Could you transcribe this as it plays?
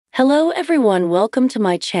Hello everyone, welcome to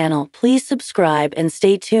my channel. Please subscribe and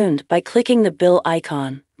stay tuned by clicking the bell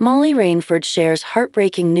icon. Molly Rainford shares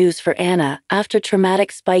heartbreaking news for Anna after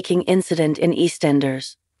traumatic spiking incident in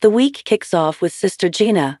EastEnders. The week kicks off with sister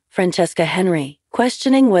Gina, Francesca Henry,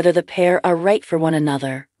 questioning whether the pair are right for one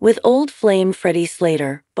another. With old flame Freddie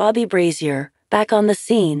Slater, Bobby Brazier, back on the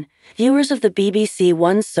scene, viewers of the BBC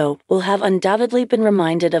One soap will have undoubtedly been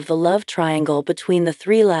reminded of the love triangle between the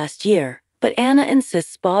three last year. But Anna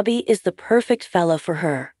insists Bobby is the perfect fella for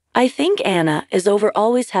her. I think Anna is over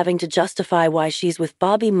always having to justify why she's with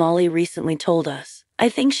Bobby, Molly recently told us. I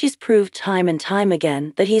think she's proved time and time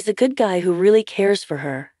again that he's a good guy who really cares for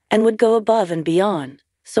her and would go above and beyond.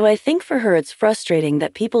 So I think for her it's frustrating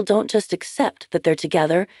that people don't just accept that they're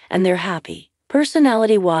together and they're happy.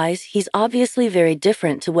 Personality-wise, he's obviously very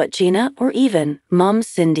different to what Gina or even Mum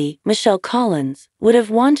Cindy, Michelle Collins, would have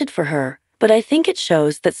wanted for her. But I think it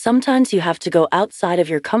shows that sometimes you have to go outside of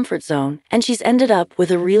your comfort zone, and she's ended up with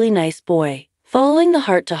a really nice boy. Following the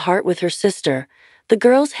heart-to-heart with her sister, the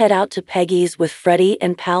girls head out to Peggy's with Freddie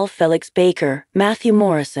and pal Felix Baker, Matthew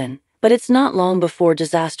Morrison, but it's not long before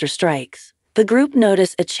disaster strikes. The group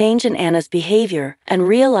notice a change in Anna's behavior, and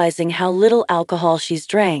realizing how little alcohol she's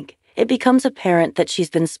drank, it becomes apparent that she's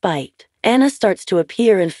been spiked. Anna starts to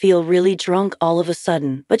appear and feel really drunk all of a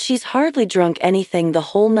sudden, but she's hardly drunk anything the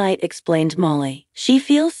whole night, explained Molly. She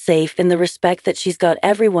feels safe in the respect that she's got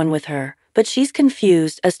everyone with her, but she's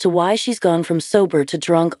confused as to why she's gone from sober to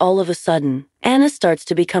drunk all of a sudden. Anna starts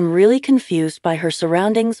to become really confused by her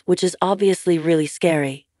surroundings, which is obviously really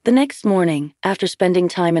scary. The next morning, after spending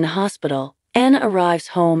time in hospital, Anna arrives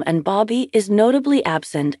home and Bobby is notably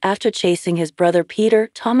absent after chasing his brother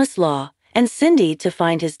Peter, Thomas Law, and Cindy to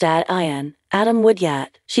find his dad Ian, Adam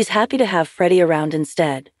Woodyat. She's happy to have Freddie around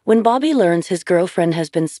instead. When Bobby learns his girlfriend has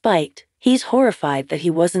been spiked, he's horrified that he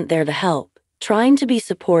wasn't there to help. Trying to be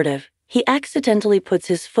supportive, he accidentally puts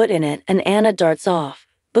his foot in it and Anna darts off.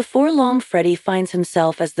 Before long, Freddie finds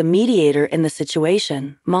himself as the mediator in the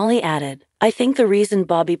situation. Molly added, I think the reason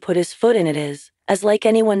Bobby put his foot in it is, as like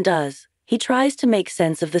anyone does, he tries to make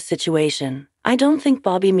sense of the situation. I don't think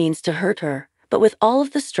Bobby means to hurt her. But with all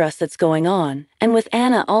of the stress that's going on, and with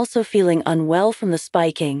Anna also feeling unwell from the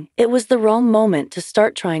spiking, it was the wrong moment to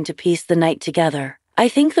start trying to piece the night together. I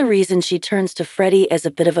think the reason she turns to Freddie as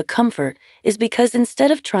a bit of a comfort is because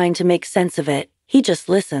instead of trying to make sense of it, he just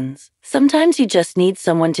listens. Sometimes you just need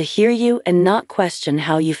someone to hear you and not question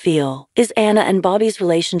how you feel. Is Anna and Bobby's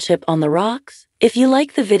relationship on the rocks? If you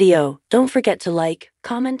like the video, don't forget to like,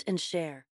 comment, and share.